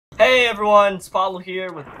Hey everyone, it's Pablo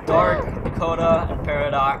here with Dark, Dakota, and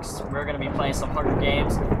Paradoxx. We're gonna be playing some Hunger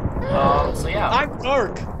Games. So yeah. I'm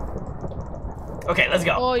Dark. Okay, let's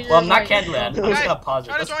go. Oh, well, I'm not Candyland. I'm just gonna pause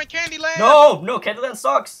it. Try to join Candyland. No, Candyland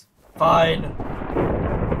sucks. Fine.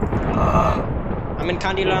 I'm in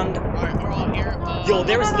Candyland. Alright, we're all here. Yo,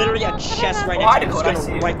 there is literally a chest right Why, next to me. Dakota? I I'm just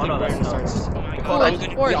see gonna it. right Oh, no, click that's right not. start. Dakota, I'm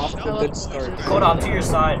gonna be off to a good start. Dakota, I'm to your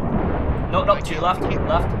side. No, to your left, to your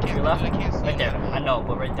left. Right there. I know,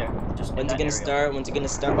 but right there. Just When's it gonna start? When's it gonna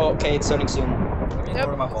start? Oh, okay, it's starting soon.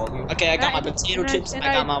 Lower my volume. Okay, I got my potato chips. I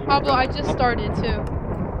got my. Pablo, I just started too.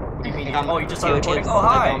 Oh, you just started recording? Oh,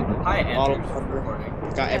 hi! Hi,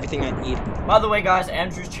 Andrew. Got everything I need. By the way, guys,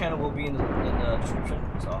 Andrew's channel will be in the description,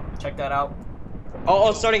 so check that out. Oh,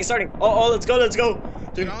 it's starting. Oh, let's go.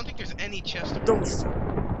 Dude, I don't think there's any chest.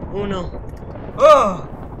 Oh no. Oh!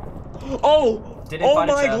 Oh! Didn't Oh find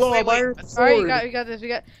a my chest. god, iron Alright, sword. we got this.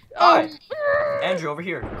 Hi. Andrew, over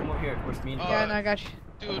here. Come over here. Where's me? Yeah, no, I got you.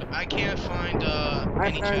 Dude, I can't find I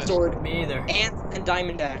any have iron chest. sword. Me either. And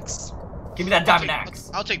diamond axe. Give me that diamond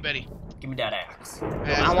axe. I'll take Betty. Give me that axe.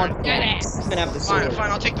 Yeah, I want that axe. I'm gonna have the sword.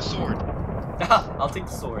 Fine, I'll take the sword. I'll take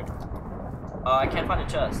the sword. I can't find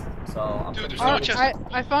a chest, so I'm Dude, pretty there's no sure. chest.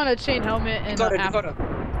 I found a chain helmet and Dakota.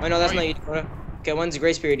 Oh no, that's not you, Dakota. Okay, when's the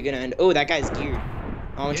grace period gonna end? Oh, that guy's geared.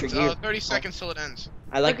 I want your It's gear. 30 seconds till it ends.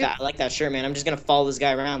 I like that. I like that shirt, man. I'm just gonna follow this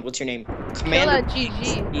guy around. What's your name? Commander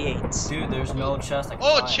GG. Yates. Dude, there's no chest I can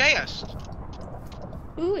Oh, a find. chest!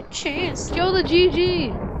 Ooh, a chance. Kill the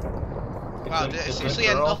GG. Wow, Good seriously,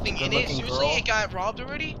 girl, had nothing in it? good-looking Seriously, girl. it got robbed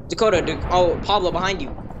already? Dakota, oh, Pablo, behind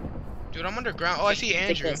you. Dude, I'm underground. Oh, I see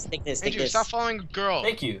Andrew. Take this. Andrew, stop following a girl.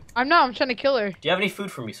 Thank you. I'm trying to kill her. Do you have any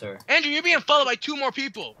food for me, sir? Andrew, you're being followed by 2 more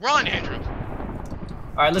people. Run, Andrew.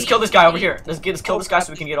 Alright, let's kill this guy over here. Let's kill this guy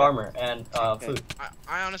so we can get armor and food.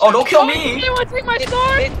 I honestly. Oh, don't kill me! Anyone take my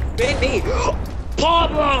sword? Hit me.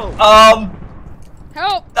 Pablo!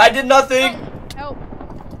 Help! I did nothing. Help!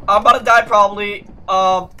 I'm about to die probably.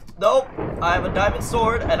 Nope. I have a diamond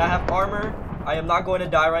sword and I have armor. I am not going to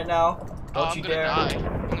die right now. Don't you dare.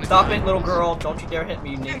 Stop it, little girl. Don't you dare hit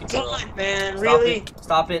me, you naked girl. God, man, Stop really? it.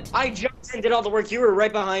 Stop it. I jumped and did all the work. You were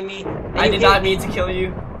right behind me. I did not mean to kill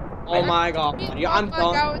you. Oh my god. I'm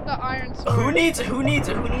done. done. With the iron sword. Who needs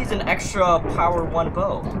an extra power 1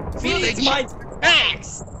 bow? Who needs my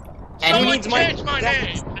axe? And Someone who needs change my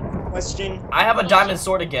name. Question. I have a diamond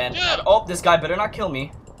sword again. Yeah. And, oh, this guy better not kill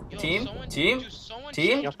me. Yo, Team? someone- Team? dude, someone Team?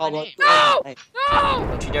 change Yeah, my Pablo. name. No! Hey. No!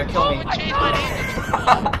 Don't you dare kill me. Someone change my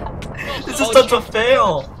name. This is such a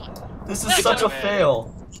fail. This is such a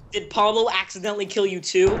fail. Did Pablo accidentally kill you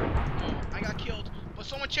too? No, I got killed. But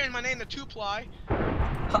someone changed my name to 2ply.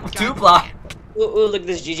 2-ply. Ooh, look at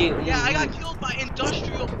this, GG. Yeah, I got killed by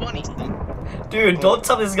Industrial Bunny. Dude, don't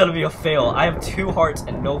tell me this is gonna be a fail. I have 2 hearts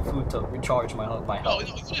and no food to recharge my Oh, health.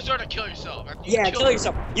 you deserve to kill yourself. You Yeah, killed kill me.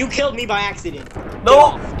 yourself. You killed me by accident.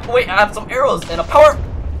 No! Wait, I have some arrows and a power.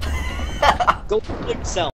 Go kill yourself.